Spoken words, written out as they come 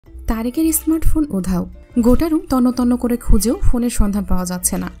তারেকের স্মার্টফোন উধাও। গোটা রুম তন্ন তন্ন করে খুঁজেও ফোনের সন্ধান পাওয়া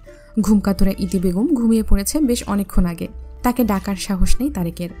যাচ্ছে না। ঘুমকাতুরা ইতি বেগম ঘুমিয়ে পড়েছে বেশ অনেকক্ষণ আগে। তাকে ডাকার সাহস নেই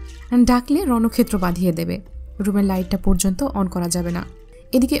তারেকের। ডাকলে রণক্ষেত্র বাঁধিয়ে দেবে। রুমের লাইটটা পর্যন্ত অন করা যাবে না।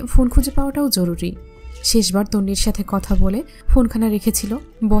 এদিকে ফোন খুঁজে পাওয়াটাও জরুরি। শেষবার তন্নির সাথে কথা বলে ফোনখানা রেখেছিল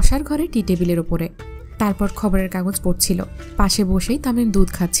বসার ঘরে টি টেবিলের ওপরে। তারপর খবরের কাগজ পড়ছিল। পাশে বসেই তামিম দুধ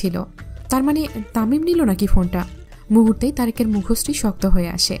খাচ্ছিল। তার মানে তামিম নিল নাকি ফোনটা? মুহূর্তেই তারেকের মুখশ্রী শক্ত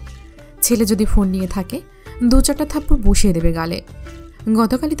হয়ে আসে। ছেলে যদি ফোন নিয়ে থাকে 2-4টা থাপ্পড় বসিয়ে দেবে গালে।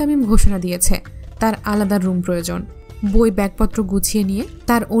 গতকালই তামিম ঘোষণা দিয়েছে তার আলাদা রুম প্রয়োজন। বই ব্যাগপত্র গুছিয়ে নিয়ে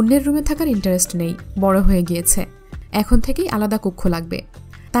তার অন্যের রুমে থাকার ইন্টারেস্ট নেই, বড় হয়ে গিয়েছে। এখন থেকেই আলাদা কক্ষ লাগবে।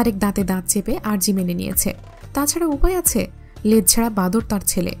 তারেক দাঁতে দাঁত চেপে আর্জি মেনে নিয়েছে। তাছাড়া উপায় আছে? লেজ ছাড়া বাদর তার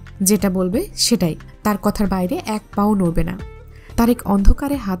ছেলে, যেটা বলবে সেটাই। তার কথার বাইরে এক পাও নড়বে না। তারেক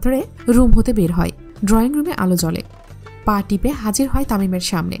অন্ধকারে হাতড়ে রুম হতে বের হয়। ড্রয়িং রুমে আলো জ্বলে। পা টিপে হাজির হয় তামিমের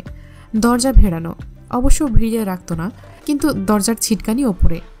সামনে। দরজা ভেড়ানো, অবশ্য ভিড়িয়ে রাখত না, কিন্তু দরজার ছিটকানি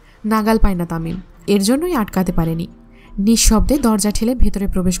ওপরে। নাগাল পায় না তামিম, এর জন্যই আটকাতে পারেনি। নিঃশব্দে দরজা ঠেলে ভেতরে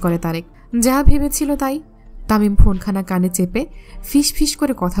প্রবেশ করে তারেক। যা ভেবেছিল তাই। তামিম ফোনখানা কানে চেপে ফিস ফিস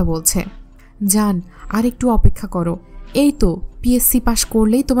করে কথা বলছে। জান, আর একটু অপেক্ষা করো। এই তো পিএসসি পাশ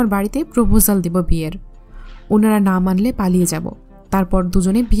করলেই তোমার বাড়িতে প্রপোজাল দেব বিয়ের। ওনারা না মানলে পালিয়ে যাব। তারপর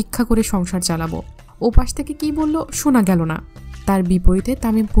দুজনে ভিক্ষা করে সংসার চালাবো। ও পাশ থেকে কি বলল শোনা গেল না। তার বিপরীতে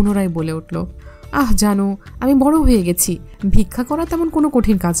তামিম পুনরায় বলে উঠল, আহ জানো, আমি বড় হয়ে গেছি। ভিক্ষা করা তেমন কোনো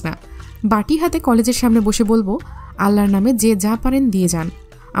কঠিন কাজ না। বাটি হাতে কলেজের সামনে বসে বলবো, আল্লাহর নামে যে যা পারেন দিয়ে যান।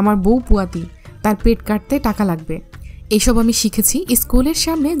 আমার বউ পুয়াতি, তার পেট কাটতে টাকা লাগবে। এসব আমি শিখেছি স্কুলের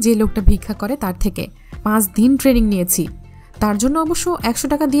সামনে যে লোকটা ভিক্ষা করে তার থেকে। 5 দিন ট্রেনিং নিয়েছি। তার জন্য অবশ্য 100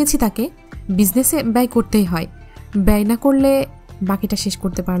 টাকা দিয়েছি তাকে। বিজনেসে ব্যয় করতেই হয়, ব্যয় না করলে। বাকিটা শেষ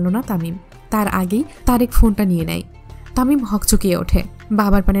করতে পারল না তামিম। তার আগেই তারেক ফোনটা নিয়ে নেয়। তামিম হকচকিয়ে ওঠে।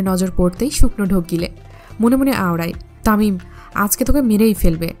 বাবার পানে নজর পড়তেই শুকনো ঢোক গিলে মনে মনে আওড়ায়, তামিম আজকে তোকে মেরেই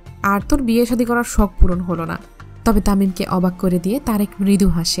ফেলবে। আর তোর বিয়ে শাদী করার শখ পূরণ হলো না। তবে তামিমকে অবাক করে দিয়ে তারেক মৃদু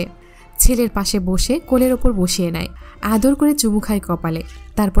হাসে। ছেলের পাশে বসে কোলের ওপর বসিয়ে নেয়। আদর করে চুমু খায় কপালে।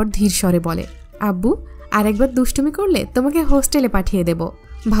 তারপর ধীর স্বরে বলে, আব্বু আরেকবার দুষ্টুমি করলে তোমাকে হোস্টেলে পাঠিয়ে দেব,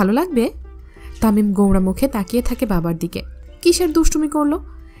 ভালো লাগবে? তামিম গোমড়া মুখে তাকিয়ে থাকে বাবার দিকে। কিসের দুষ্টুমি করলো?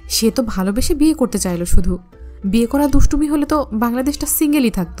 সে তো ভালোবেসে বিয়ে করতে চাইলো শুধু। বিয়ে করা দুষ্টুমি হলে তো বাংলাদেশটা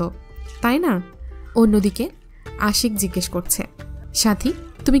সিঙ্গেলই থাকতো, তাই না? অন্যদিকে আশিক জিজ্ঞেস করছে, সাথী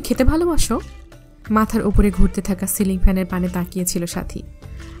তুমি খেতে ভালোবাসো? মাথার উপরে ঘুরতে থাকা সিলিং ফ্যানের পানে তাকিয়েছিল সাথী।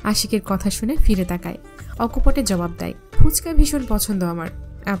 আশিকের কথা শুনে ফিরে তাকায়। অকপটে জবাব দেয়, ফুচকা ভীষণ পছন্দ আমার।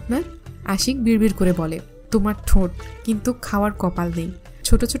 আপনার? আশিক বিড়বিড় করে বলে, তোমার ঠোঁট, কিন্তু খাওয়ার কপাল নেই।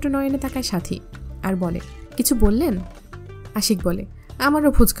 ছোট ছোট নয়নে তাকায় সাথী আর বলে, কিছু বললেন? আশিক বলে,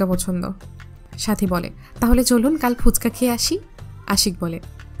 আমারও ফুচকা পছন্দ। সাথী বলে, তাহলে চলুন কাল ফুচকা খেয়ে আসি। আশিক বলে,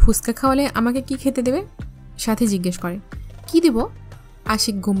 ফুচকা খাওয়ালে আমাকে কি খেতে দেবে? সাথী জিজ্ঞেস করে, কি দেব?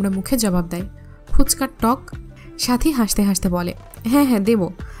 আশিক গোমড়া মুখে জবাব দেয়, ফুচকার টক। সাথী হাসতে হাসতে বলে, হ্যাঁ হ্যাঁ দেব।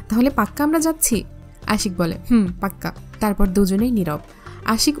 তাহলে পাক্কা আমরা যাচ্ছি? আশিক বলে, পাক্কা। তারপর দুজনেই নীরব।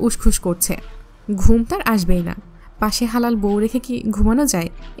 আশিক উসখুস করছে। ঘুম তার আসবেই না। পাশে হালাল বউ রেখে কি ঘুমানো যায়?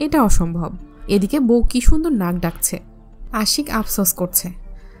 এটা অসম্ভব। এদিকে বউ কি সুন্দর নাক ডাকছে। আশিক আফসোস করছে,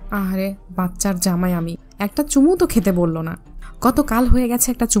 আহারে বাচ্চার জামাই আমি, একটা চুমু তো খেতে বলল না। কত কাল হয়ে গেছে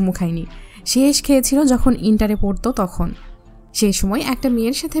একটা চুমু খাইনি। শেষ খেয়েছিল যখন ইন্টারে পড়তো তখন। সেই সময় একটা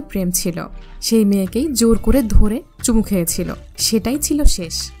মেয়ের সাথে প্রেম ছিল। সেই মেয়েকেই জোর করে ধরে চুমু খেয়েছিল। সেটাই ছিল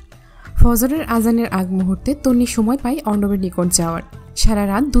শেষ। ফজরের আজানের আগ মুহূর্তে তন্নি সময় পায় অর্ণবের নিকট যাওয়ার। সারা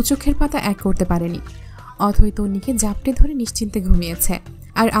রাত 2 চোখের পাতা এক করতে পারেনি। অথই তন্নিকে জাপটে ধরে নিশ্চিন্তে ঘুমিয়েছে।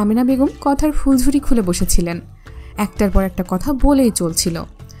 আর আমিনা বেগম কথার ফুলঝুরি খুলে বসেছিলেন। একটার পর একটা কথা বলেই চলছিল।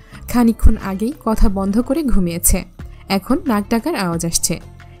 খানিকক্ষণ আগেই কথা বন্ধ করে ঘুমিয়েছে। এখন নাক ডাকার আওয়াজ আসছে।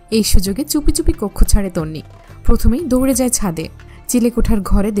 এই সুযোগে চুপি চুপি কক্ষ ছাড়ে তন্নি। প্রথমেই দৌড়ে যায় ছাদে। চিলেকোঠার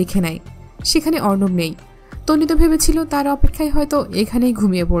ঘরে দেখে নেয় সেখানে অর্ণব নেই। তন্নি তো ভেবেছিল তার অপেক্ষায় হয়তো এখানেই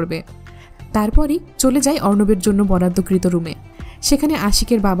ঘুমিয়ে পড়বে। তারপরই চলে যায় অর্ণবের জন্য বরাদ্দকৃত রুমে। সেখানে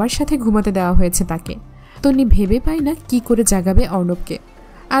আশিকের বাবার সাথে ঘুমাতে দেওয়া হয়েছে তাকে। তন্নি ভেবে পায় না কি করে জাগাবে অর্ণবকে,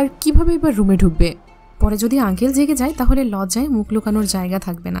 আর কিভাবে এবার রুমে ঢুকবে। পরে যদি আঙ্কেল জেগে যায় তাহলে লজ্জায় মুখ লুকানোর জায়গা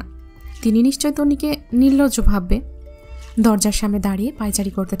থাকবে না। তিনি নিশ্চয় তন্নিকে নির্লজ্জ ভাববে। দরজার সামনে দাঁড়িয়ে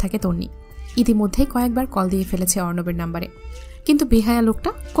পায়চারি করতে থাকে তন্নি। ইতিমধ্যেই কয়েকবার কল দিয়ে ফেলেছে অর্ণবের নাম্বারে, কিন্তু বেহায়া লোকটা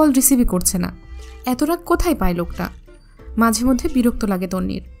কল রিসিভই করছে না। এত রাগ কোথায় পায় লোকটা? মাঝে মধ্যে বিরক্ত লাগে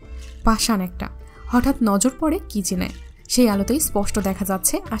তন্নির। পাষাণ একটা। হঠাৎ নজর পড়ে কিচেনে। সেই আলোতেই স্পষ্ট দেখা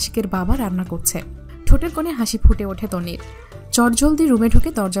যাচ্ছে আশিকের বাবা রান্না করছে। ঠোঁটের কোণে হাসি ফুটে ওঠে তন্নির। চটজলদি রুমে ঢুকে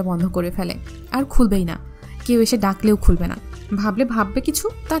দরজা বন্ধ করে ফেলে। আর খুলবেই না। কেউ এসে ডাকলেও খুলবে না। ভাববে কিছু,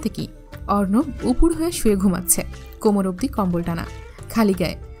 তাতে কি? অর্ণব উপুড় হয়ে শুয়ে ঘুমাচ্ছে। কোমর অবধি কম্বল টানা, খালি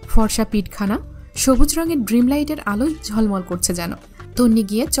গায়ে, ফর্সা পিঠখানা সবুজ রঙের ড্রিম লাইটের আলোয় ঝলমল করছে যেন। তন্নি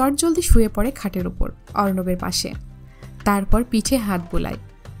গিয়ে চটজলদি শুয়ে পড়ে খাটের উপর অর্ণবের পাশে। তারপর পিঠে হাত বোলায়।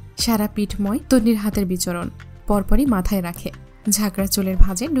 সারা পিঠময় তন্নির হাতের বিচরণ। পরপরই মাথায় রাখে। ঝাঁকড়া চুলের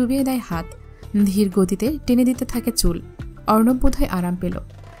ভাঁজে ডুবিয়ে দেয় হাত। ধীর গতিতে টেনে দিতে থাকে চুল। অর্ণব বোধহয় আরাম পেল।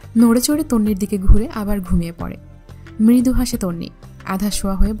 নড়ে চড়ে তন্নির দিকে ঘুরে আবার ঘুমিয়ে পড়ে। মৃদু হাসে তন্নি। আধা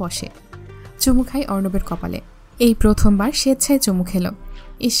শোয়া হয়ে বসে। চুমু খায় অর্ণবের কপালে। এই প্রথমবার স্বেচ্ছায় চুমু খেল।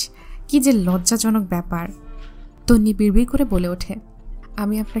 ইস, কি যে লজ্জাজনক ব্যাপার। তন্নি বিড়বিড় করে বলে ওঠে,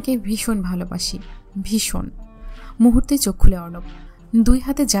 আমি আপনাকে ভীষণ ভালোবাসি, ভীষণ। মুহূর্তে চোখ খুলে অর্ণব। 2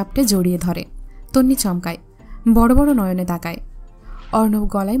 হাতে জাপটে জড়িয়ে ধরে। তন্নি চমকায়, বড় বড় নয়নে তাকায়। অর্ণব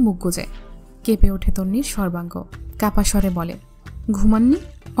গলায় মুখ গুজে। কেঁপে ওঠে তন্নির সর্বাঙ্গ। কাপা স্বরে বলে, ঘুমাননি?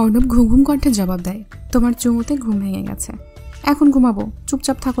 অর্ণব ঘুম ঘুম কণ্ঠে জবাব দেয়, তোমার চুমুতে ঘুম ভেঙে গেছে। এখন ঘুমাবো,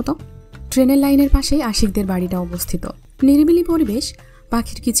 চুপচাপ থাকো তো। ট্রেনের লাইনের পাশেই আশিকদের বাড়িটা অবস্থিত। নিরিবিলি পরিবেশ।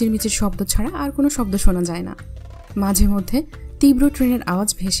 পাখির কিচিরমিচির শব্দ ছাড়া আর কোনো শব্দ শোনা যায় না। মাঝে মধ্যে তীব্র ট্রেনের আওয়াজ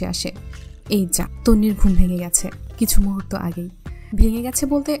ভেসে আসে। এই যা, তন্নির ঘুম ভেঙে গেছে কিছু মুহূর্ত আগেই। ভেঙে গেছে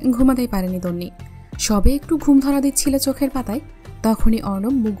বলতে ঘুমাতেই পারেনি তন্নি। সবে একটু ঘুম ধরা দিচ্ছিল চোখের পাতায়, তখনই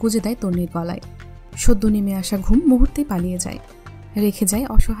অর্ণব মুখ গুজে দেয় তন্নির গলায়। সদ্য নেমে আসা ঘুম মুহূর্তেই পালিয়ে যায়। রেখে যায়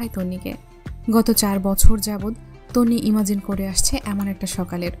অসহায় তন্নিকে। গত 4 বছর যাবৎ তন্নি ইমাজিন করে আসছে এমন একটা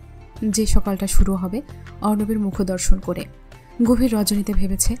সকালের, যে সকালটা শুরু হবে অর্ণবের মুখদর্শন করে। গভীর রজনীতে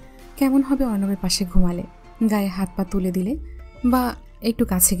ভেবেছে কেমন হবে অর্ণবের পাশে ঘুমালে, গায়ে হাত পা তুলে দিলে, বা একটু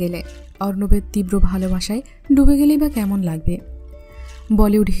কাছে গেলে, অর্ণবের তীব্র ভালোবাসায় ডুবে গেলেই বা কেমন লাগবে।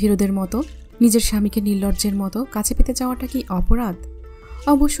 বলিউড হিরোদের মতো নিজের স্বামীকে নির্লজ্জের মতো কাছে পেতে যাওয়াটা কি অপরাধ?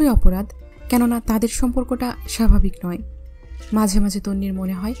 অবশ্যই অপরাধ, কেননা তাদের সম্পর্কটা স্বাভাবিক নয়। মাঝে মাঝে তন্নির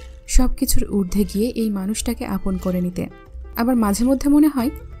মনে হয় সব কিছুর ঊর্ধ্বে গিয়ে এই মানুষটাকে আপন করে নিতে। আবার মাঝে মধ্যে মনে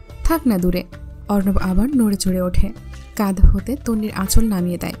হয় থাক না দূরে। অর্ণব আবার নড়ে চড়ে ওঠে। কাঁধ হতে তন্নির আঁচল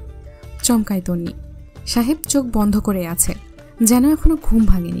নামিয়ে দেয়। চমকায় তন্নি। সাহেব চোখ বন্ধ করে আছে, যেন এখনো ঘুম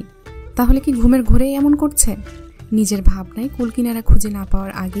ভাঙেনি। তাহলে কি ঘুমের ঘোরেই এমন করছে? নিজের ভাবনায় কুলকিনারা খুঁজে না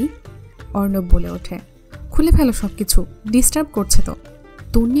পাওয়ার আগেই অর্ণব বলে ওঠে, খুলে ফেলো সব কিছু, ডিস্টার্ব করছে তো।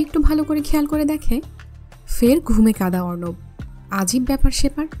 তন্নি একটু ভালো করে খেয়াল করে দেখে, ফের ঘুমে কাদা অর্ণব। আজীব ব্যাপার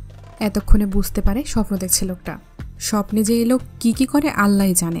সেপার। এতক্ষণে বুঝতে পারে স্বপ্ন দেখছে লোকটা। স্বপ্নে যে এলো কি করে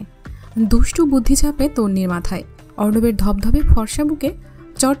আল্লাহই জানে। দুষ্টু বুদ্ধি চাপে তন্নির মাথায়। অর্ণবের ধবধবে ফর্সা বুকে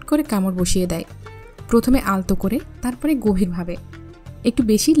চট করে কামড় বসিয়ে দেয়। প্রথমে আলতো করে, তারপরে গভীরভাবে। একটু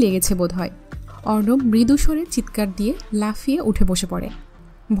বেশি লেগেছে বোধ হয়। অর্ণব মৃদু স্বরে চিৎকার দিয়ে লাফিয়ে উঠে বসে পড়ে।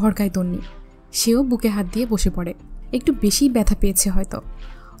 ভড়কায় তন্নি। সেও বুকে হাত দিয়ে বসে পড়ে। একটু বেশি ব্যথা পেয়েছে হয়তো।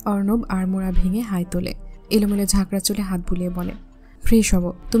 অর্ণব আড়মোড়া ভেঙে হাই তোলে। এলোমেলো ঝাঁকড়া চুলে হাত বুলিয়ে বলে, ফ্রেশ হব,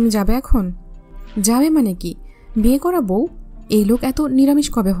 তুমি যাবে এখন? যাবে মানে কি? বিয়ে করা বউ? এই লোক এত নিরামিষ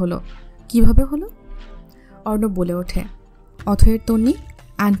কবে হলো? কিভাবে হলো? অর্ণব বলে ওঠে। অথয়ের তন্নি,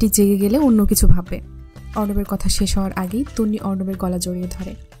 আন্টি জেগে গেলে অন্য কিছু ভাববে। অর্ণবের কথা শেষ হওয়ার আগেই তন্নি অর্ণবের গলা জড়িয়ে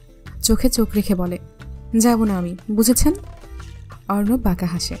ধরে। চোখে চোখ রেখে বলে, যাব না আমি, বুঝেছেন? অর্ণব বাঁকা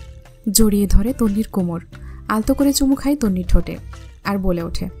হাসে। জড়িয়ে ধরে তন্নির কোমর। আলতো করে চুমু খায় তন্নির ঠোঁটে। আর বলে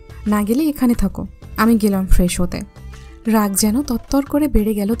ওঠে, না গেলে এখানে থাকো, আমি গেলাম ফ্রেশ হতে। রাগ যেন তত্তর করে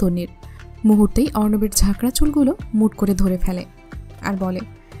বেড়ে গেল তন্নির। মুহূর্তেই অর্ণবের ঝাঁকড়া চুলগুলো মুট করে ধরে ফেলে আর বলে,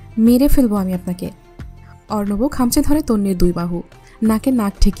 মেরে ফেলবো আমি আপনাকে। অর্ণবও খামচে ধরে তন্নির 2 বাহু। নাকে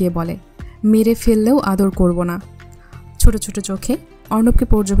নাক ঠেকিয়ে বলে, মেরে ফেললেও আদর করব না। ছোট ছোট চোখে অর্ণবকে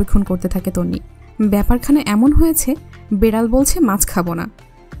পর্যবেক্ষণ করতে থাকে তন্নি। ব্যাপারখানে এমন হয়েছে, বেড়াল বলছে মাছ খাবো না।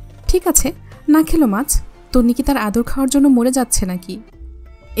 ঠিক আছে, না খেলো মাছ। তন্নি কি তার আদর খাওয়ার জন্য মরে যাচ্ছে নাকি?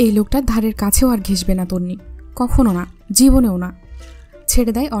 এই লোকটার ধারের কাছেও আর ঘেঁষবে না তন্নি, কখনো না, জীবনেও না।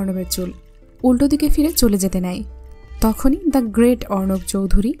 ছেড়ে দেয় অর্ণবের চুল। উল্টো দিকে ফিরে চলে যেতে নেয়। তখনই দ্য গ্রেট অর্ণব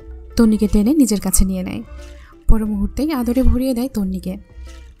চৌধুরী তন্নিকে টেনে নিজের কাছে নিয়ে নেয়। পর মুহূর্তেই আদরে ভরিয়ে দেয় তন্নিকে।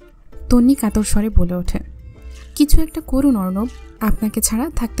 তন্নি কাতর স্বরে বলে ওঠে, কিছু একটা করুন অর্ণব, আপনাকে ছাড়া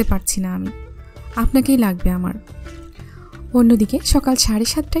থাকতে পারছি না আমি, আপনাকেই লাগবে আমার। অন্যদিকে সকাল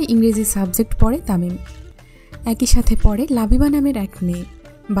 7:30টায় ইংরেজি সাবজেক্ট পড়ে তামিম। একই সাথে পড়ে লাবিবা নামের এক মেয়ে।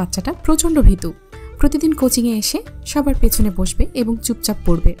 বাচ্চাটা প্রচণ্ড ভীতু। প্রতিদিন কোচিংয়ে এসে সবার পেছনে বসবে এবং চুপচাপ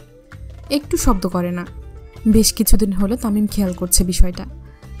পড়বে, একটু শব্দ করে না। বেশ কিছুদিন হলো তামিম খেয়াল করছে বিষয়টা।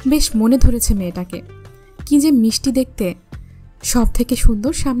 বেশ মনে ধরেছে মেয়েটাকে। কি যে মিষ্টি দেখতে, সব থেকে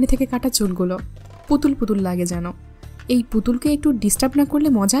সুন্দর সামনে থেকে কাটা চুলগুলো, পুতুল পুতুল লাগে যেন। এই পুতুলকে একটু ডিস্টার্ব না করলে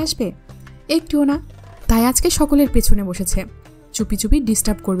মজা আসবে? একটুও না। তাই আজকে সকলের পেছনে বসেছে, চুপি চুপি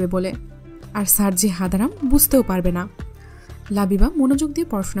ডিস্টার্ব করবে বলে। আর স্যার যে হাদারাম, বুঝতেও পারবে না। লাবিবা মনোযোগ দিয়ে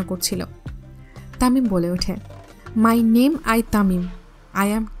পড়াশোনা করছিল। তামিম বলে ওঠে, my name I Tamim, I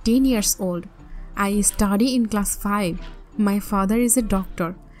am 10 years old. I study in class 5. My father is a doctor.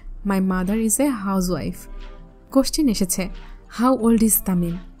 My mother is a housewife. Question এসেছে, how old is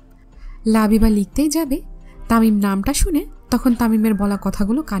Tamim? Labiba লিখতেই যাবে, তামিম নামটা শুনে তখন তামিমের বলা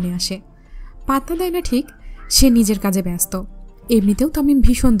কথাগুলো কানে আসে। পাত্তা দেয় না ঠিক, সে নিজের কাজে ব্যস্ত। এমনিতেও তামিম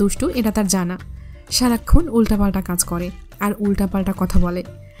ভীষণ দুষ্টু, এটা তার জানা। সারাক্ষণ উল্টাপাল্টা কাজ করে আর উল্টাপাল্টা কথা বলে,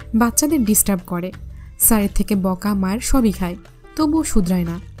 বাচ্চাদের ডিস্টার্ব করে, স্যারের থেকে বকা মায়ের সবই খায়, তবুও শুধরায়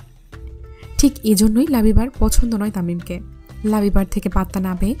না। ঠিক এজন্যই লাবিবার পছন্দ নয় তামিমকে। লাবিবার থেকে পাত্তা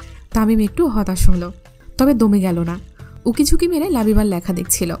না পেয়ে তামিম একটু হতাশ হলো, তবে দমে গেল না। উকিঝুঁকি মেরে লাবিবার লেখা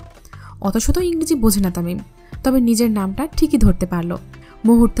দেখছিল। অতশত ইংরেজি বোঝে না তামিম, তবে নিজের নামটা ঠিকই ধরতে পারল।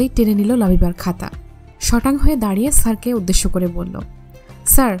 মুহূর্তেই টেনে নিল লাবিবার খাতা। শটাং হয়ে দাঁড়িয়ে স্যারকে উদ্দেশ্য করে বলল,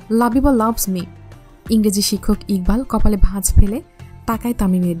 স্যার, লাবিবা লাভস মি। ইংরেজি শিক্ষক ইকবাল কপালে ভাঁজ ফেলে তাকায়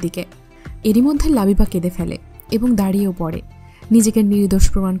তামিমের দিকে। এরই মধ্যে লাবিবা কেঁদে ফেলে এবং দাঁড়িয়েও পড়ে। নিজেকে নির্দোষ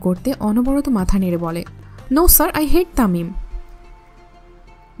প্রমাণ করতে অনবরত মাথা নেড়ে বলে, no sir, I hate Tamim.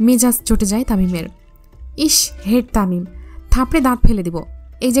 মেজাজ চটে যায় তামিমের। ইস, হেট তামিম, থাপড়ে দাঁত ফেলে দিব।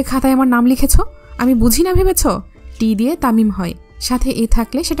 এই যে খাতায় আমার নাম লিখেছ, আমি বুঝি না ভেবেছ? টি দিয়ে তামিম হয়, সাথে এ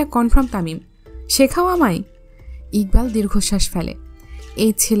থাকলে সেটা কনফার্ম তামিম। শেখাও আমায়। ইকবাল দীর্ঘশ্বাস ফেলে।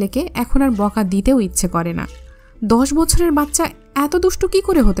 এই ছেলেকে এখন আর বকা দিতেও ইচ্ছে করে না। 10 বছরের বাচ্চা এত দুষ্টু কি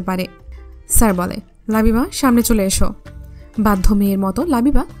করে হতে পারে? স্যার বলে, লাবিবা সামনে চলে এসো। বাধ্য মেয়ের মতো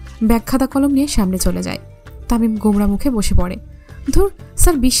লাবিবা ব্যাগ খাতা কলম নিয়ে সামনে চলে যায়। তামিম গোমরা মুখে বসে পড়ে। ধুর,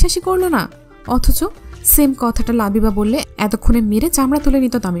 স্যার বিশ্বাসই করল না। অথচ সেম কথাটা লাবিবা বললে এতক্ষণে মেরে চামড়া তুলে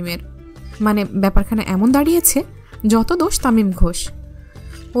নিত তামিমের। মানে ব্যাপারখানা এমন দাঁড়িয়েছে, যত দোষ তামিম ঘোষ।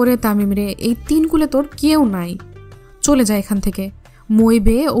 ওরে তামিম রে, এই 3 কুলে তোর কেউ নাই। চলে যায় এখান থেকে, মই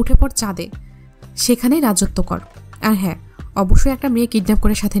বেয়ে উঠে পড় চাঁদে, সেখানেই রাজত্ব কর। আর হ্যাঁ, অবশ্যই একটা মেয়ে কিডন্যাপ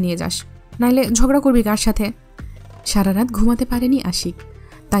করে সাথে নিয়ে যাস, নাইলে ঝগড়া করবি কার সাথে? সারা রাত ঘুমাতে পারেনি আশিক,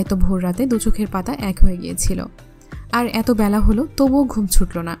 তাই তো ভোর রাতে 2 চোখের পাতা এক হয়ে গিয়েছিল। আর এত বেলা হলো তবুও ঘুম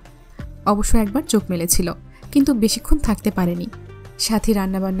ছুটল না। অবশ্য একবার চোখ মেলেছিল, কিন্তু বেশিক্ষণ থাকতে পারেনি। সাথী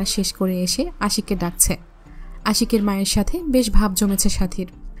রান্নাবান্না শেষ করে এসে আশিককে ডাকছে। আশিকের মায়ের সাথে বেশ ভাব জমেছে সাথীর।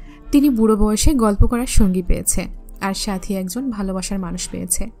 তিনি বুড়ো বয়সে গল্প করার সঙ্গী পেয়েছে, আর সাথী একজন ভালোবাসার মানুষ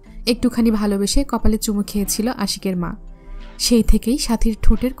পেয়েছে। একটুখানি ভালোবেসে কপালে চুমু খেয়েছিল আশিকের মা। সেই থেকেই সাথীর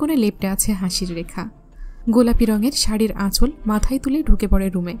ঠোঁটের কোণে লেপটে আছে হাসির রেখা। গোলাপি রঙের শাড়ির আঁচল মাথায় তুলে ঢুকে পড়ে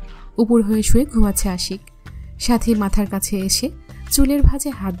রুমে। উপর হয়ে শুয়ে ঘুমাচ্ছে আশিক। সাথীর মাথার কাছে এসে চুলের ভাঁজে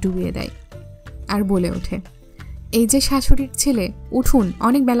হাত ডুবিয়ে দেয় আর বলে ওঠে, এই যে শাশুড়ির ছেলে, উঠুন,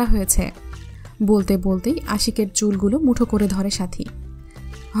 অনেক বেলা হয়েছে। বলতে বলতেই আশিকের চুলগুলো মুঠো করে ধরে সাথী।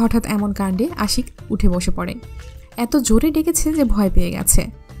 হঠাৎ এমন কাণ্ডে আশিক উঠে বসে পড়ে। এত জোরে ডেকেছে যে ভয় পেয়ে গেছে।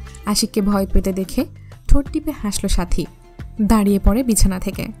 আশিককে ভয় পেতে দেখে ঠোঁট টিপে হাসল সাথী। দাঁড়িয়ে পড়ে বিছানা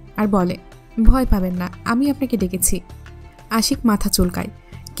থেকে আর বলে, ভয় পাবেন না, আমি আপনাকে ডেকেছি। আশিক মাথা চুলকায়,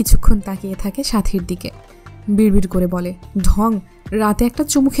 কিছুক্ষণ তাকিয়ে থাকে সাথীর দিকে। বিড়বিড় করে বলে, ঢং, রাতে একটা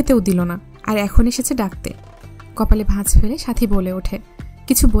চুমু খেতেও দিল না, আর এখন এসেছে ডাকতে। কপালে ভাঁজ ফেলে সাথী বলে ওঠে,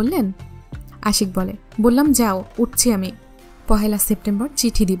 কিছু বললেন? আশিক বলে, বললাম যাও, উঠছি আমি। 1 সেপ্টেম্বর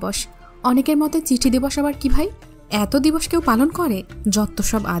চিঠি দিবস। অনেকের মতে চিঠি দিবস আবার কি ভাই? এত দিবস কেউ পালন করে? যত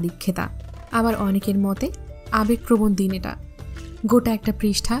সব আদিক্ষেতা। আবার অনেকের মতে আবেগপ্রবণ দিন এটা। গোটা একটা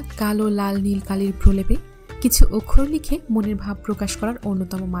পৃষ্ঠা কালো লাল নীল কালির প্রলেপে কিছু অক্ষর লিখে মনের ভাব প্রকাশ করার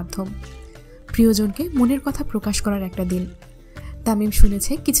অন্যতম মাধ্যম। প্রিয়জনকে মনের কথা প্রকাশ করার একটা দিন। তামিম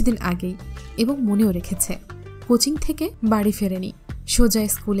শুনেছে কিছুদিন আগেই এবং মনেও রেখেছে। কোচিং থেকে বাড়ি ফেরেনি, সোজা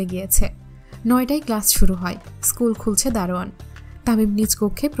স্কুলে গিয়েছে। 9টায় ক্লাস শুরু হয়, স্কুল খুলছে দারোয়ান। তামিম নিজ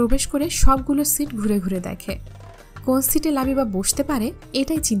কক্ষে প্রবেশ করে সবগুলো সিট ঘুরে ঘুরে দেখে। কোন সিটে লাবিবা বসতে পারে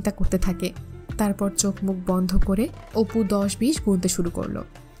এটাই চিন্তা করতে থাকে। তারপর চোখ মুখ বন্ধ করে অপু 10-20 গুনতে শুরু করলো।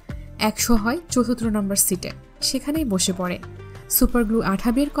 100 হয় 4th নম্বর সিটে, সেখানেই বসে পড়ে। সুপার গ্লু আঠা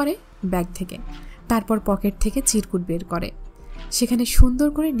বের করে ব্যাগ থেকে, তারপর পকেট থেকে চিরকুট বের করে। সেখানে সুন্দর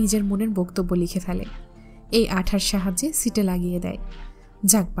করে নিজের মনের বক্তব্য লিখে ফেলে। এই আঠার সাহায্যে সিটে লাগিয়ে দেয়।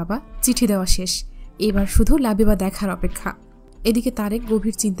 যাক বাবা, চিঠি দেওয়া শেষ, এবার শুধু লাবিবা দেখার অপেক্ষা। এদিকে তারেক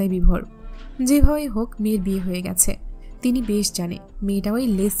গভীর চিন্তায় বিভোর। যেভাবেই হোক মেয়ের বিয়ে হয়ে গেছে, তিনি বেশ জানে মেয়েটা ওই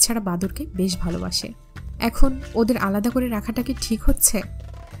লেজ ছাড়া বাদরকে বেশ ভালোবাসে। এখন ওদের আলাদা করে রাখাটা কি ঠিক হচ্ছে?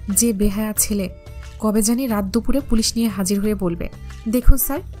 যে বেহায়া ছেলে, কবে জানি রাত দুপুরে পুলিশ নিয়ে হাজির হয়ে বলবে, দেখুন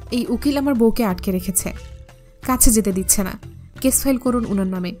স্যার, এই উকিল আমার বউকে আটকে রেখেছে, কাছে যেতে দিচ্ছে না, কেস ফাইল করুন উনার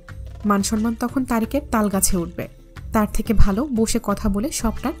নামে। মান সম্মান তখন তারেকের তাল গাছে উঠবে। তার থেকে ভালো বসে কথা বলে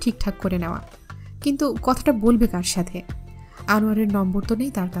সবটা ঠিকঠাক করে নেওয়া। কিন্তু কথাটা বলবে কার সাথে? আনোয়ারের নম্বর তো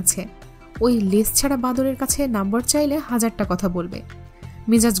নেই তার কাছে। ওই লেজ ছাড়া বাদরের কাছে নাম্বার চাইলে 1000টা কথা বলবে,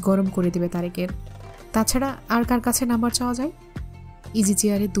 মেজাজ গরম করে দেবে তারেকের। তাছাড়া আর কার কাছে নাম্বার চাওয়া যায়? ইজি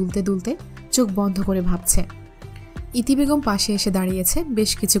চেয়ারে দুলতে দুলতে চোখ বন্ধ করে ভাবছে। ইতি বেগম পাশে এসে দাঁড়িয়েছে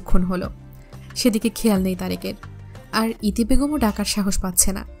বেশ কিছুক্ষণ হলো। সেদিকে খেয়াল নেই তারেকের। আর ইতি বেগমও ডাকার সাহস পাচ্ছে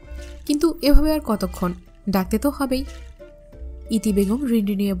না। কিন্তু এভাবে আর কতক্ষণ? ডাকতে তো হবেই। ইতি বেগম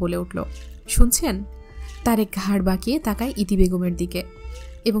রিন্ডি নিয়ে বলে উঠল, শুনছেন? তারেক ঘাড় বাঁকিয়ে তাকায় ইতি বেগমের দিকে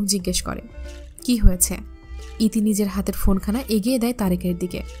এবং জিজ্ঞেস করে, কি হয়েছে? ইতি নিজের হাতের ফোনখানা এগিয়ে দেয় তারেকের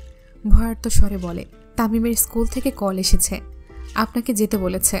দিকে। ভয়ার্ত স্বরে বলে, তামিমের স্কুল থেকে কল এসেছে, আপনাকে যেতে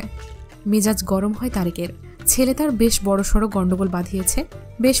বলেছে। মেজাজ গরম হয় তারেকের। ছেলে তার বেশ বড়সড় গন্ডগোল বাঁধিয়েছে,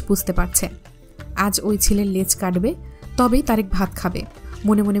 বেশ বুঝতে পারছে। আজ ওই ছেলের লেজ কাটবে, তবেই তারেক ভাত খাবে।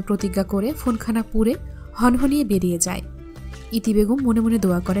 মনে মনে প্রতিজ্ঞা করে ফোনখানা পুড়ে হনহনিয়ে বেরিয়ে যায়। ইতি বেগম মনে মনে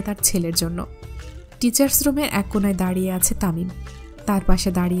দোয়া করে তার ছেলের জন্য। টিচার্স রুমের এক কোনায় দাঁড়িয়ে আছে তামিম, তার পাশে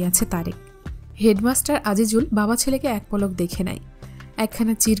দাঁড়িয়ে আছে তারেক। হেডমাস্টার আজিজুল বাবা ছেলেকে এক পলক দেখে নেয়,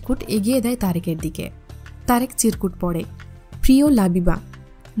 একখানা চিরকুট এগিয়ে দেয় তারেকের দিকে। তারেক চিরকুট পড়ে, প্রিয় লাবিবা,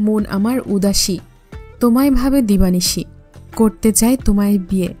 মন আমার উদাসী, তোমায় ভাবে দিবানিশি, করতে চাই তোমায়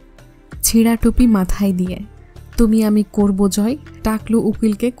বিয়ে, ছিঁড়া টুপি মাথায় দিয়ে, তুমি আমি করব জয়, টাকলু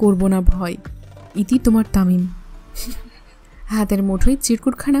উকিলকে করব না ভয়, ইতি তোমার তামিম। হাতের মুঠোয়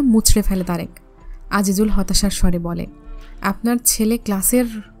চিরকুটখানা মুচড়ে ফেলে তারেক। আজিজুল হতাশার স্বরে বলে, আপনার ছেলে ক্লাসের।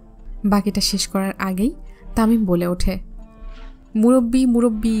 বাকিটা শেষ করার আগেই তামিম বলে ওঠে, মুরব্বি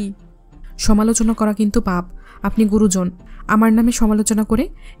মুরব্বি, সমালোচনা করা কিন্তু পাপ। আপনি গুরুজন, আমার নামে সমালোচনা করে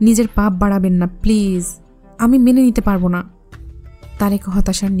নিজের পাপ বাড়াবেন না প্লিজ, আমি মেনে নিতে পারবো না। তারেক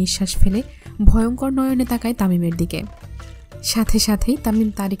হতাশার নিঃশ্বাস ফেলে ভয়ঙ্কর নয়নে তাকায় তামিমের দিকে। সাথে সাথেই তামিম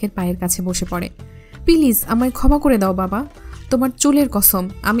তারেকের পায়ের কাছে বসে পড়ে। প্লিজ আমায় ক্ষমা করে দাও বাবা, তোমার চুলের কসম,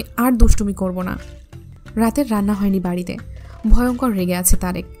 আমি আর দুষ্টুমি করব না। রাতের রান্না হয়নি বাড়িতে। ভয়ঙ্কর রেগে আছে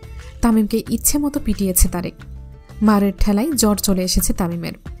তারেক। তামিমকে ইচ্ছে মতো পিটিয়েছে তারেক। মারের ঠেলায় জ্বর চলে এসেছে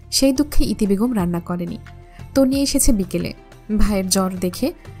তামিমের। সেই দুঃখে ইতি বেগম রান্না করেনি, তো নিয়ে এসেছে বিকেলে। ভাইয়ের জ্বর দেখে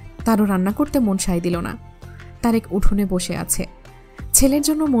তারও রান্না করতে মন সায় দিল না। তারেক উঠোনে বসে আছে। ছেলের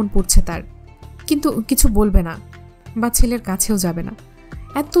জন্য মন পুড়ছে তার, কিন্তু কিছু বলবে না বা ছেলের কাছেও যাবে না।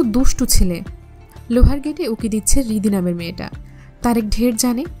 এত দুষ্টু ছেলে। লোহার গেটে উকি দিচ্ছে রিদি নামের মেয়েটা। তারেক ঢের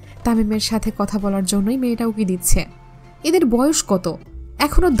জানে তামিমের সাথে কথা বলার জন্যই মেয়েটা উকি দিচ্ছে। এদের বয়স কত?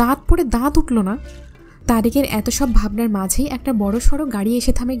 এখনো দাঁত পড়ে দাঁত উঠল না। তারেকের এত সব ভাবনার মাঝেই একটা বড় সড়ো গাড়ি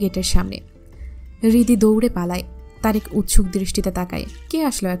এসে থামে গেটের সামনে। রিদি দৌড়ে পালায়। তারেক উৎসুক দৃষ্টিতে তাকায়, কে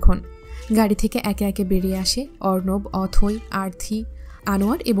আসলো এখন? গাড়ি থেকে একে একে বেরিয়ে আসে অর্ণব, অথৈ, আর্থি,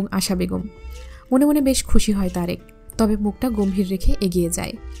 আনোয়ার এবং আশা বেগম। মনে মনে বেশ খুশি হয় তারেক, তবে মুখটা গম্ভীর রেখে এগিয়ে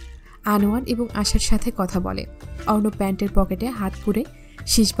যায়। আনোয়ার এবং আশার সাথে কথা বলে। অর্ণব প্যান্টের পকেটে হাত পুরে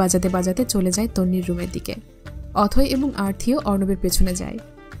শীষ বাজাতে বাজাতে চলে যায় তন্নির রুমের দিকে। অথৈ এবং আর্থিও অর্ণবের পেছনে যায়।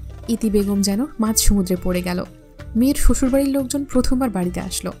 ইতি বেগম যেন মাঝ সমুদ্রে পড়ে গেল। মেয়ের শ্বশুরবাড়ির লোকজন প্রথমবার বাড়িতে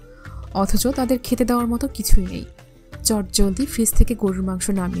আসলো, অথচ তাদের খেতে দেওয়ার মতো কিছুই নেই। চট জলদি ফ্রিজ থেকে গরুর মাংস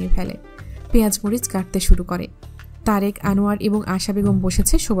নামিয়ে ফেলে, পেঁয়াজ মরিচ কাটতে শুরু করে। তারেক, আনোয়ার এবং আশা বেগম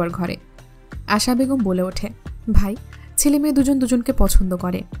বসেছে শোবার ঘরে। আশা বেগম বলে ওঠে, ভাই, ছেলে মেয়ে দুজন দুজনকে পছন্দ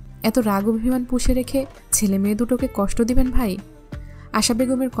করে, এত রাগ অভিমান পুষে রেখে ছেলে মেয়ে দুটোকে কষ্ট দিবেন ভাই? আশা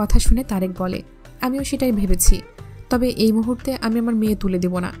বেগমের কথা শুনে তারেক বলে, আমিও সেটাই ভেবেছি, তবে এই মুহূর্তে আমি আমার মেয়ে তুলে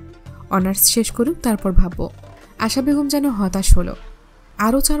দেব না, অনার্স শেষ করুক তারপর ভাববো। আশা বেগম যেন হতাশ হলো।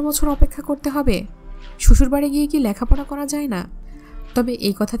 আরও 4 বছর অপেক্ষা করতে হবে? শ্বশুরবাড়ি গিয়ে কি লেখাপড়া করা যায় না? তবে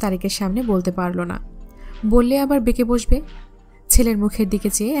এই কথা তারেকের সামনে বলতে পারল না, বললে আবার বেঁকে বসবে। ছেলের মুখের দিকে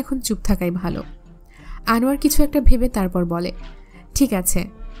চেয়ে এখন চুপ থাকাই ভালো। আনোয়ার কিছু একটা ভেবে তারপর বলে, ঠিক আছে,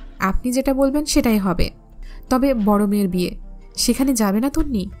 আপনি যেটা বলবেন সেটাই হবে, তবে বড় মেয়ের বিয়ে, সেখানে যাবে না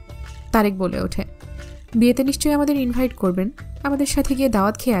তন্নি? তারেক বলে ওঠে, বিয়েতে নিশ্চয়ই আমাদের ইনভাইট করবেন, আমাদের সাথে গিয়ে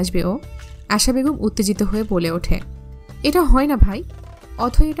দাওয়াত খেয়ে আসবে ও। আশা বেগম উত্তেজিত হয়ে বলে ওঠে, এটা হয় না ভাই,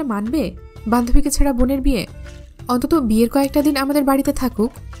 অথই এটা মানবে? বান্ধবীকে ছাড়া বোনের বিয়ে? অন্তত বিয়ের কয়েকটা দিন আমাদের বাড়িতে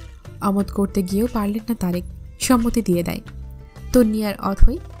থাকুক। আমোদ করতে গিয়েও পারলেন না তারেক, সম্মতি দিয়ে দেয়। তন্নি আর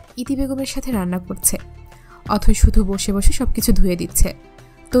অথই ইতি বেগমের সাথে রান্না করছে। অথই শুধু বসে বসে সবকিছু ধুয়ে দিচ্ছে,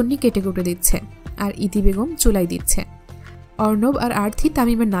 তন্নি কেটে কুটে দিচ্ছে, আর ইতি বেগম চুলাই দিচ্ছে। অর্ণব আর আর্থি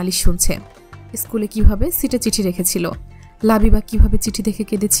তামিমের নালিশ শুনছে। স্কুলে কিভাবে সিটে চিঠি রেখেছিল, লাবিবা কিভাবে চিঠি দেখে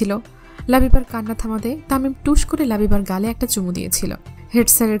কেঁদেছিল। লাবিবার কান্না থামাতে তামিম টুস করে লাবিবার গালে একটা চুমু দিয়েছিল। হেড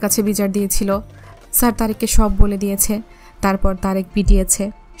স্যারের কাছে বিচার দিয়েছিল, স্যার তারেককে সব বলে দিয়েছে, তারপর তারেক পিটিয়েছে।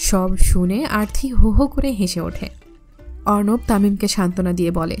 সব শুনে আর্থি হো হো করে হেসে ওঠে। অর্ণব তামিমকে সান্ত্বনা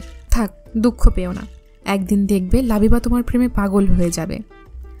দিয়ে বলে, থাক, দুঃখ পেও না, একদিন দেখবে লাবিবা তোমার প্রেমে পাগল হয়ে যাবে।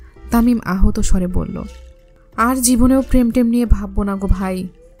 তামিম আহত স্বরে বলল, আর জীবনেও প্রেম টেম নিয়ে ভাববো না গো ভাই,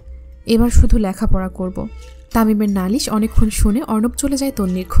 এবার শুধু লেখাপড়া করব। তামিমের নালিশ অনেকক্ষণ শুনে অর্ণব চলে যায়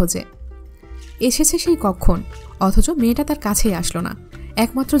তন্নির খোঁজে। এসেছে সেই কখন, অথচ মেয়েটা তার কাছেই আসলো না।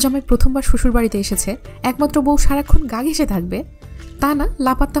 একমাত্র জামাই প্রথমবার শ্বশুর বাড়িতে এসেছে, একমাত্র বউ সারাক্ষণ গা ঘেঁষে থাকবে তা না,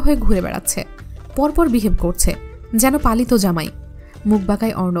 লাপাত্তা হয়ে ঘুরে বেড়াচ্ছে, পরপর বিহেভ করছে যেন পালিত জামাই। মুখ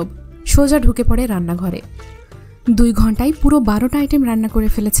বাঁকায় অর্ণব, সোজা ঢুকে পড়ে রান্নাঘরে। 2 ঘন্টায় পুরো 12টা আইটেম রান্না করে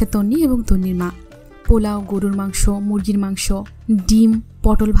ফেলেছে তন্নি এবং তন্নির মা। পোলাও, গরুর মাংস, মুরগির মাংস, ডিম,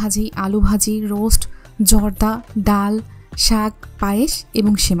 পটল ভাজি, আলু ভাজি, রোস্ট, জর্দা, ডাল, শাক, পায়েস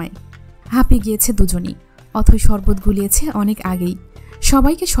এবং সেমাই। হাঁপিয়ে গিয়েছে দুজনই। অথই শরবত গুলিয়েছে অনেক আগেই।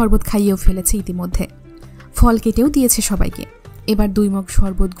 সবাইকে শরবত খাইয়েও ফেলেছে ইতিমধ্যে। ফল কেটেও দিয়েছে সবাইকে। এবার 2 মগ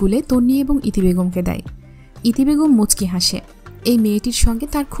শরবত গুলে তন্নি এবং ইতি বেগমকে দেয়। ইতি বেগম মুচকি হাসে। এই মেয়েটির সঙ্গে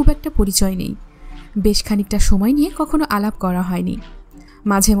তার খুব একটা পরিচয় নেই। বেশ খানিকটা সময় নিয়ে কখনো আলাপ করা হয়নি।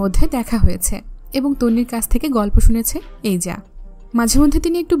 মাঝে মধ্যে দেখা হয়েছে এবং তন্নির কাছ থেকে গল্প শুনেছে, এই যা। মাঝে মধ্যে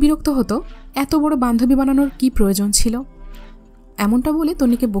তিনি একটু বিরক্ত হতো, এত বড় বান্ধবী বানানোর কি প্রয়োজন ছিল। এমনটা বলে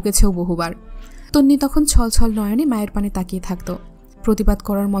তন্নিকে বকেছেও বহুবার। তন্নি তখন ছলছল নয়নে মায়ের পানে তাকিয়ে থাকত। প্রতিবাদ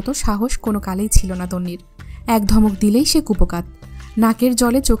করার মতো সাহস কোনো কালেই ছিল না তন্নির। এক ধমক দিলেই সে কুপকাত। নাকের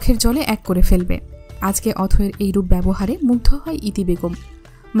জলে চোখের জলে এক করে ফেলবে। আজকে অথয়ের এইরূপ ব্যবহারে মুগ্ধ হয় ইতি বেগম।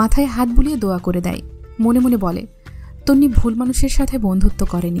 মাথায় হাত বুলিয়ে দোয়া করে দেয়। মনে মনে বলে, তন্নি ভুল মানুষের সাথে বন্ধুত্ব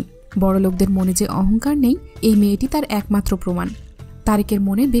করেনি। বড় লোকদের মনে যে অহংকার নেই, এই মেয়েটি তার একমাত্র প্রমাণ। তারেকের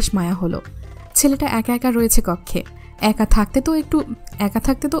মনে বেশ মায়া হলো। ছেলেটা একা একা রয়েছে কক্ষে। একা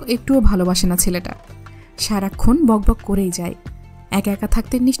থাকতে তো একটুও ভালোবাসে না ছেলেটা। সারাক্ষণ বকবক করেই যায়। একা একা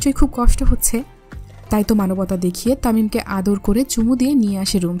থাকতে নিশ্চয়ই খুব কষ্ট হচ্ছে। তাই তো মানবতা দেখিয়ে তামিমকে আদর করে চুমু দিয়ে নিয়ে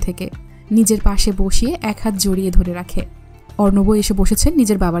আসে রুম থেকে। নিজের পাশে বসিয়ে এক হাত জড়িয়ে ধরে রাখে। অর্ণবও এসে বসেছেন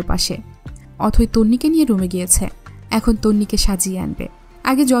নিজের বাবার পাশে। অথই তন্নিকে নিয়ে রুমে গিয়েছে। এখন তন্নিকে সাজিয়ে আনবে।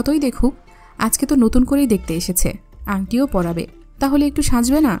 আগে যতই দেখুক, আজকে তো নতুন করেই দেখতে এসেছে। আংটিও পরাবে। তাহলে একটু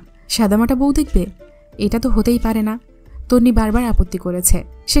সাজবে না? সাদামাটা বউ দেখবে? এটা তো হতেই পারে না। তন্নি বারবার আপত্তি করেছে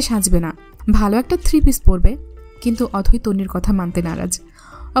সে সাজবে না, ভালো একটা 3 পিস পরবে। কিন্তু অথই তন্নির কথা মানতে নারাজ।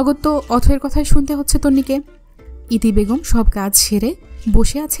 অগত্য অথয়ের কথাই শুনতে হচ্ছে তন্নিকে। ইতি বেগম সব কাজ সেরে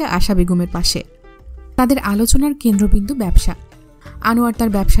বসে আছে আশা বেগমের পাশে। তাদের আলোচনার কেন্দ্রবিন্দু ব্যবসা। আনোয়ার তার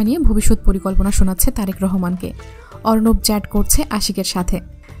ব্যবসা নিয়ে ভবিষ্যৎ পরিকল্পনা শোনাচ্ছে তারেক রহমানকে। অর্ণব চ্যাট করছে আশিকের সাথে।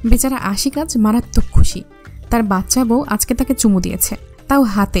 বেচারা আশিক আজ মারাত্মক খুশি। তার বাচ্চা বউ আজকে তাকে চুমু দিয়েছে, তাও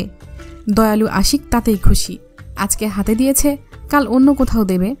হাতে। দয়ালু আশিক তাতেই খুশি। আজকে হাতে দিয়েছে, কাল অন্য কোথাও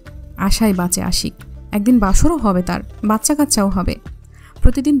দেবে। আশায় বাঁচে আশিক। একদিন বাসরও হবে, তার বাচ্চা কাচ্চাও হবে।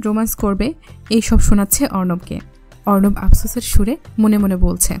 প্রতিদিন রোম্যান্স করবে, এই সব শোনাচ্ছে অর্ণবকে। অর্ণব আফসোসের সুরে মনে মনে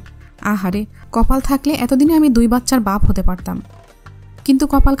বলছে, আহারে, কপাল থাকলে এতদিনে আমি 2 বাচ্চার বাপ হতে পারতাম। কিন্তু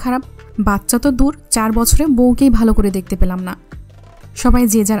কপাল খারাপ, বাচ্চা তো দূর, 4 বছরে বউকেই ভালো করে দেখতে পেলাম না। সবাই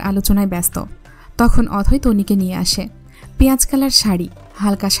যে যার আলোচনায় ব্যস্ত। তখন অথই তন্নিকে নিয়ে আসে। পেঁয়াজ কালার শাড়ি,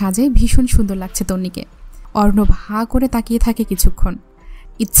 হালকা সাজে ভীষণ সুন্দর লাগছে তন্নিকে। অর্ণব হা করে তাকিয়ে থাকে কিছুক্ষণ।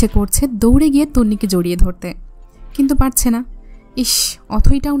 ইচ্ছে করছে দৌড়ে গিয়ে তন্নিকে জড়িয়ে ধরতে, কিন্তু পারছে না। ইস,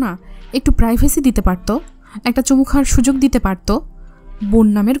 অথইটাও না একটু প্রাইভেসি দিতে পারত, একটা চুমু খাওয়ার সুযোগ দিতে পারত। বোন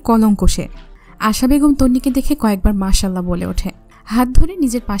নামের কলঙ্ক সে। আশা বেগম তন্নিকে দেখে কয়েকবার মাশাল্লাহ বলে ওঠে। হাত ধরে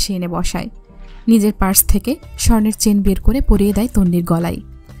নিজের পাশে এনে বসায়। নিজের পার্স থেকে স্বর্ণের চেন বের করে পরিয়ে দেয় তন্নির গলায়।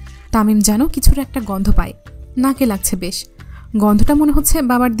 তামিম যেন কিছুর একটা গন্ধ পায়। নাকে লাগছে বেশ। গন্ধটা মনে হচ্ছে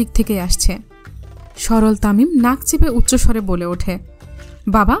বাবার দিক থেকে আসছে। সরল তামিম নাক চেপে উচ্চস্বরে বলে ওঠে,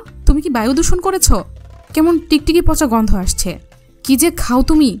 বাবা, তুমি কি বায়ু দূষণ করেছ? কেমন টিকটিকি পচা গন্ধ আসছে। কি যে খাও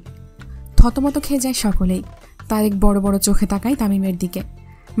তুমি? থতমত খেয়ে যায় সকলেই। তারেক বড় বড় চোখে তাকায় তামিমের দিকে।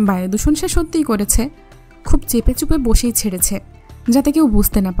 বায়ু দূষণ সে সত্যিই করেছে। খুব চেপে চুপে বসেই ছেড়েছে, যাতে কেউ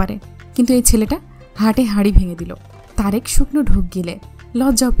বুঝতে না পারে। কিন্তু এই ছেলেটা হাটে হাঁড়ি ভেঙে দিল। তারেক শুকনো ঢোক গিলে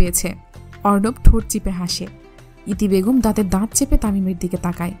লজ্জাও পেয়েছে। অর্ণব ঠোঁট চিপে হাসে। ইতি বেগম দাঁতে দাঁত চেপে তামিমের দিকে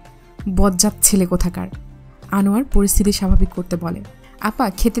তাকায়। বজ্জাত ছেলে কোথাকার। আনোয়ার পরিস্থিতি স্বাভাবিক করতে বলে, আপা,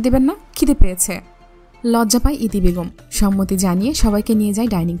 খেতে দেবেন না? খিদে পেয়েছে। লজ্জা পায় ইতি বেগম। সম্মতি জানিয়ে সবাইকে নিয়ে যায়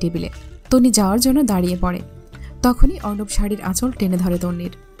ডাইনিং টেবিলে। তন্নি যাওয়ার জন্য দাঁড়িয়ে পড়ে। তখনই অর্ণব শাড়ির আঁচল টেনে ধরে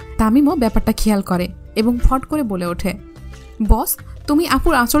তন্নির। তামিমও ব্যাপারটা খেয়াল করে এবং ফট করে বলে ওঠে, বস, তুমি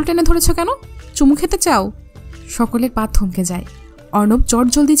আপুর আঁচল টেনে ধরেছ কেন? চুমু খেতে চাও? সকলের পা থমকে যায়। অর্ণব চট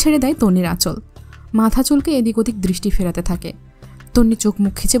জলদি ছেড়ে দেয় তন্নির আঁচল। মাথা চুলকে এদিক ওদিক দৃষ্টি ফেরাতে থাকে। তন্নি চোখ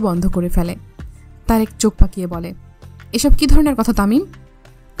মুখ খিচে বন্ধ করে ফেলে। তারেক চোখ পাকিয়ে বলে, এসব কি ধরনের কথা তামিম?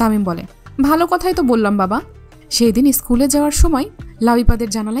 তামিম বলে, ভালো কথাই তো বললাম বাবা। সেই দিন স্কুলে যাওয়ার সময় লাবিবাদের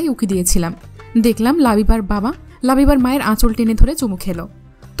জানালায় উকি দিয়েছিলাম। দেখলাম লাবিবার বাবা লাবিবার মায়ের আঁচল টেনে ধরে চুমু খেলো।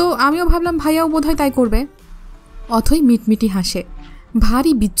 তো আমিও ভাবলাম ভাইয়াও বোধহয় তাই করবে। অথই মিটমিটি হাসে।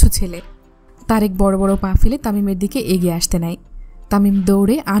 ভারী বিচ্ছু ছেলে। তারেক বড় বড় পা ফেলে তামিমের দিকে এগিয়ে আসতে নেয়। তামিম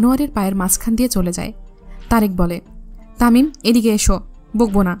দৌড়ে আনোয়ারের পায়ের মাঝখান দিয়ে চলে যায়। তারেক বলে, তামিম, এদিকে এসো,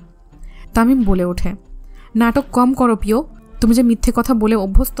 বকবো না। তামিম বলে ওঠে, নাটক কম করো প্রিয়। তুমি যে মিথ্যে কথা বলে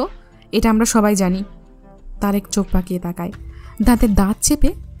অভ্যস্ত, এটা আমরা সবাই জানি। তারেক চোখ পাকিয়ে তাকায়। দাঁতে দাঁত চেপে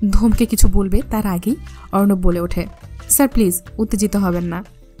ধমকে কিছু বলবে তার আগেই অর্ণব বলে ওঠে, স্যার প্লিজ, উত্তেজিত হবেন না।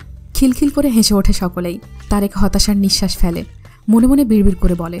 খিলখিল করে হেসে ওঠে সকলেই। তারেক হতাশার নিঃশ্বাস ফেলে। মনে মনে বিড়বিড়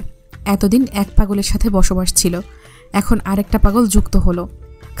করে বলে, এতদিন এক পাগলের সাথে বসবাস ছিল, এখন আরেকটা পাগল যুক্ত হলো।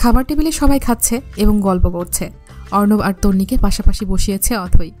 খাবার টেবিলে সবাই খাচ্ছে এবং গল্প করছে। অর্ণব আর তন্নিকে পাশাপাশি বসিয়েছে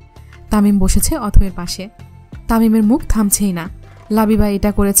অথই। তামিম বসেছে অথইয়ের পাশে। তামিমের মুখ থামছেই না। লাবিবা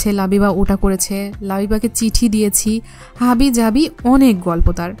এটা করেছে, লাবিবা ওটা করেছে, লাবিবাকে চিঠি দিয়েছি, হাবি জাবি অনেক গল্প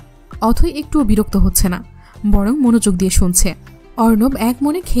তার। অথই একটুও বিরক্ত হচ্ছে না, বরং মনোযোগ দিয়ে শুনছে। অর্ণব এক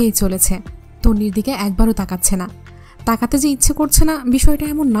মনে খেয়ে চলেছে, তন্নির দিকে একবারও তাকাচ্ছে না। তাকাতে যে ইচ্ছে করছে না বিষয়টা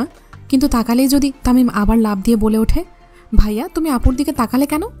এমন না, কিন্তু তাকালেই যদি তামিম আবার লাভ দিয়ে বলে ওঠে, ভাইয়া তুমি আপুর দিকে তাকালে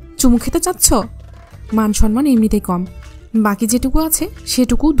কেন, চুমু খেতে চাচ্ছ? মান সম্মান এমনিতেই কম, বাকি যেটুকু আছে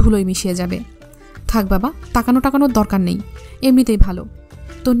সেটুকু ধুলোয় মিশিয়ে যাবে। থাক বাবা, তাকানোর দরকার নেই, এমনিতেই ভালো।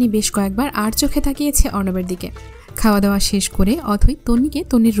 তন্নি বেশ কয়েকবার আর চোখে তাকিয়েছে অর্ণবের দিকে। খাওয়া দাওয়া শেষ করে অথই তন্নিকে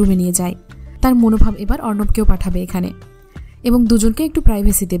তন্নির রুমে নিয়ে যায়। তার মনোভাব এবার অর্ণবকেও পাঠাবে এখানে এবং দুজনকে একটু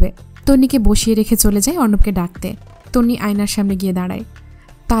প্রাইভেসি দেবে। তন্নিকে বসিয়ে রেখে চলে যায় অর্ণবকে ডাকতে। তন্নি আয়নার সামনে গিয়ে দাঁড়ায়।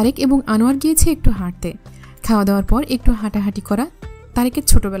 তারেক এবং আনোয়ার গিয়েছে একটু হাঁটতে। খাওয়া দাওয়ার পর একটু হাঁটাহাঁটি করা তারেকের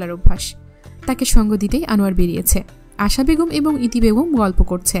ছোটবেলার অভ্যাস। তাকে সঙ্গ দিতেই আনোয়ার বেরিয়েছে। আশা বেগম এবং ইতি বেগম গল্প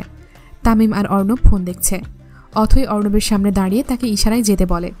করছে। তামিম আর অর্ণব ফোন দেখছে। অথই অর্ণবের সামনে দাঁড়িয়ে তাকে ইশারায় যেতে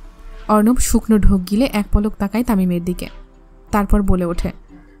বলে। অর্ণব শুকনো ঢোক গিলে এক পলক তাকায় তামিমের দিকে, তারপর বলে ওঠে,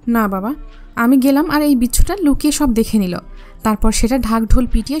 না বাবা, আমি গেলাম আর এই বিচ্ছুটা লুকিয়ে সব দেখে নিল, তারপর সেটা ঢাক ঢোল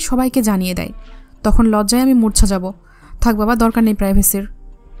পিটিয়ে সবাইকে জানিয়ে দেয়, তখন লজ্জায় আমি মূর্ছা যাব। থাক বাবা, দরকার নেই প্রাইভেসির।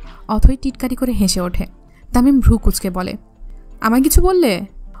 অথই টিটকারি করে হেসে ওঠে। তামিম ভ্রু কুচকে বলে, আমায় কিছু বললে?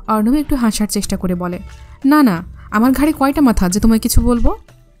 অর্ণব একটু হাসার চেষ্টা করে বলে, না না, আমার ঘাড়ে কয়টা মাথা যে তোমায় কিছু বলবো।